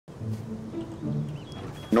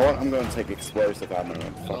You know what? I'm going to take explosive ammo and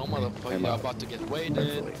Hello, fuck motherfucker, him you're up. about to get weighted.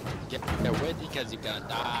 Hopefully. Get ready, because you're gonna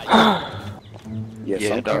die. Yes,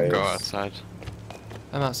 Yeah, I'm don't go tired. outside.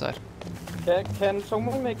 I'm outside. Can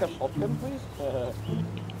someone make a shotgun, please?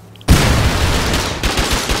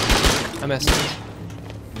 I missed.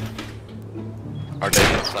 Are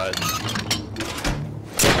they inside?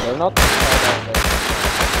 They're not.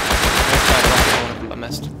 I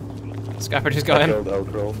missed. Scapper just got I him. killed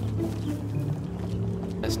Outr.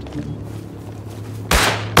 Missed.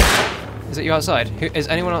 Is it you outside? Is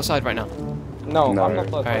anyone outside right now? No, No. I'm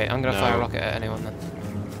not. Alright, I'm gonna fire a No. rocket at anyone then.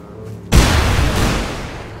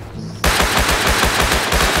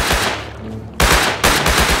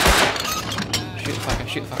 Shoot the fucker,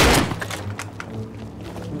 shoot the fucker.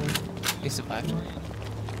 He survived.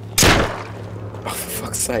 Oh, for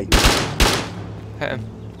fuck's sake. Hit him.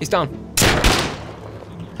 He's down.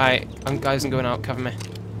 Alright, guys, I'm going out, cover me.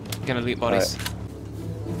 I'm gonna loot bodies.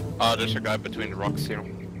 Oh, there's a guy between the rocks here.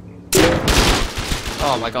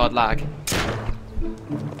 Oh my god, lag.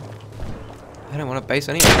 I don't want to base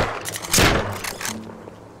anyway.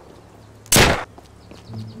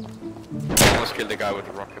 Almost killed the guy with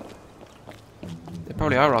the rocket. There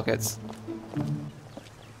probably are rockets.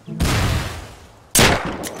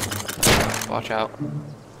 Watch out.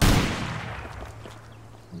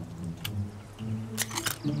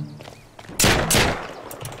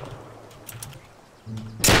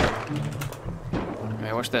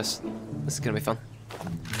 Alright, watch this. This is gonna be fun.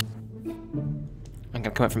 I'm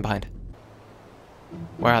gonna come up from behind.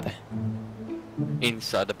 Where are they?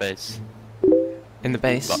 Inside the base. In the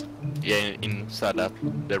base? But, yeah, inside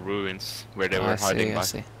the ruins where they Oh, were I hiding see, by. I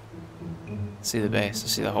see. See the base, I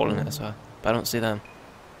see the hole in it as well. But I don't see them.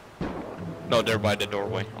 No, they're by the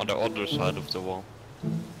doorway, on the other side of the wall.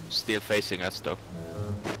 Still facing us though.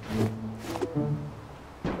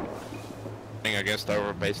 Against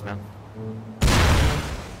our base now.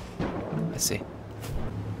 I see.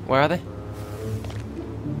 Where are they?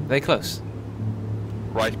 Are they close?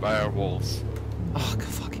 Right by our walls. Oh, god,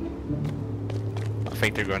 fuck. I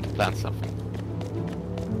think they're going to plant something.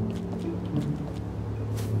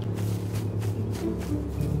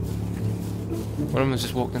 One of them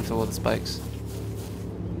just walked into all the spikes.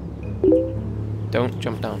 Don't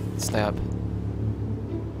jump down. Stay up.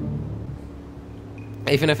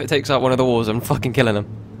 Even if it takes out one of the walls, I'm fucking killing him.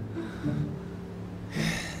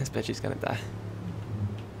 This bitch is gonna die.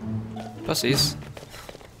 Pussies.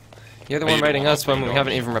 You're the Are one you raiding the one us when we opening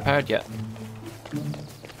haven't doors? even repaired yet.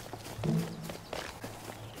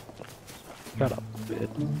 Shut up, bitch.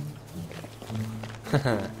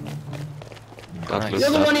 Nice. You're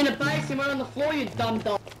the one in the base and we're on the floor, you dumb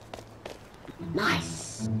dog.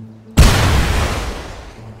 Nice.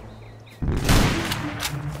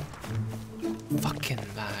 Fucking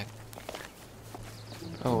lag.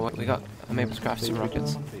 Oh, we got. I'm able to craft some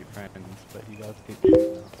rockets.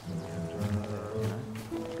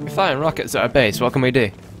 We're firing rockets at our base. What can we do?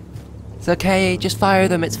 It's okay. Just fire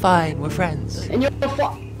them. It's fine. We're friends. And you're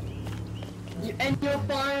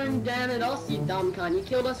firing down at us, you dumb cunt. You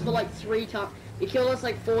killed us for like 3 times. You killed us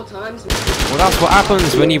like 4 times. Well, that's what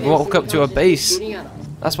happens when you walk up to a base. Shooting at us.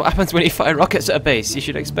 That's what happens when you fire rockets at a base. You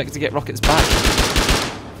should expect to get rockets back.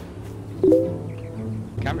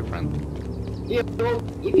 Camera friend. Yeah, well,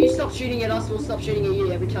 if you stop shooting at us, we'll stop shooting at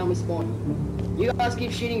you every time we spawn. You guys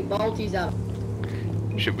keep shooting bolties at us.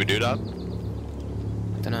 Should we do that?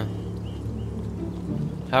 I don't know.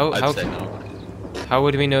 I'd say no. How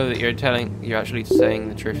would we know that you're actually saying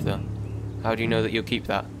the truth though? How do you know that you'll keep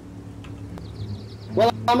that?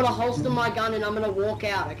 Well, I'm gonna holster my gun and I'm gonna walk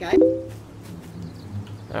out, okay?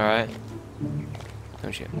 Alright.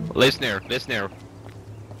 Don't shoot. Listen here.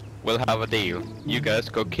 We'll have a deal. You guys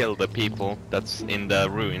go kill the people that's in the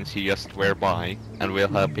ruins you just were by, and we'll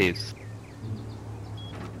have peace.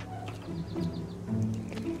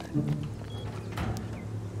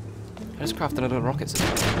 I just crafted a little rocket system.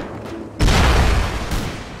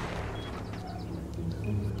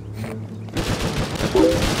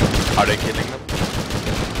 Are they killing them?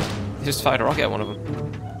 He just fired a rocket at one of them.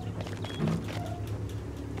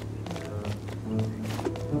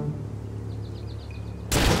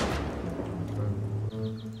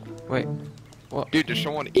 Wait, what? Dude, there's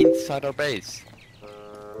someone inside our base.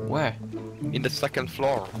 Where? In the second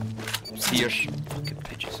floor. Here. Fucking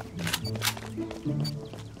bitches.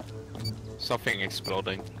 Something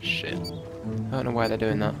exploding. Shit. I don't know why they're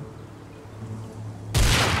doing that.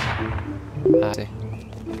 I see.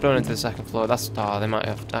 Blown into the second floor. That's they might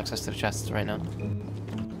have access to the chests right now.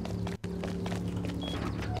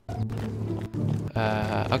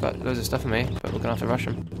 I've got loads of stuff on me, but we're gonna have to rush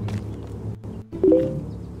them.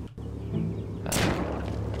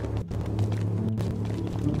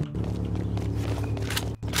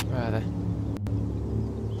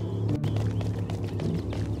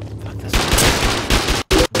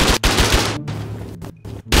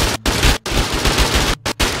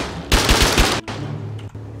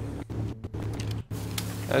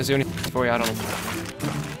 That was the only story I had on him.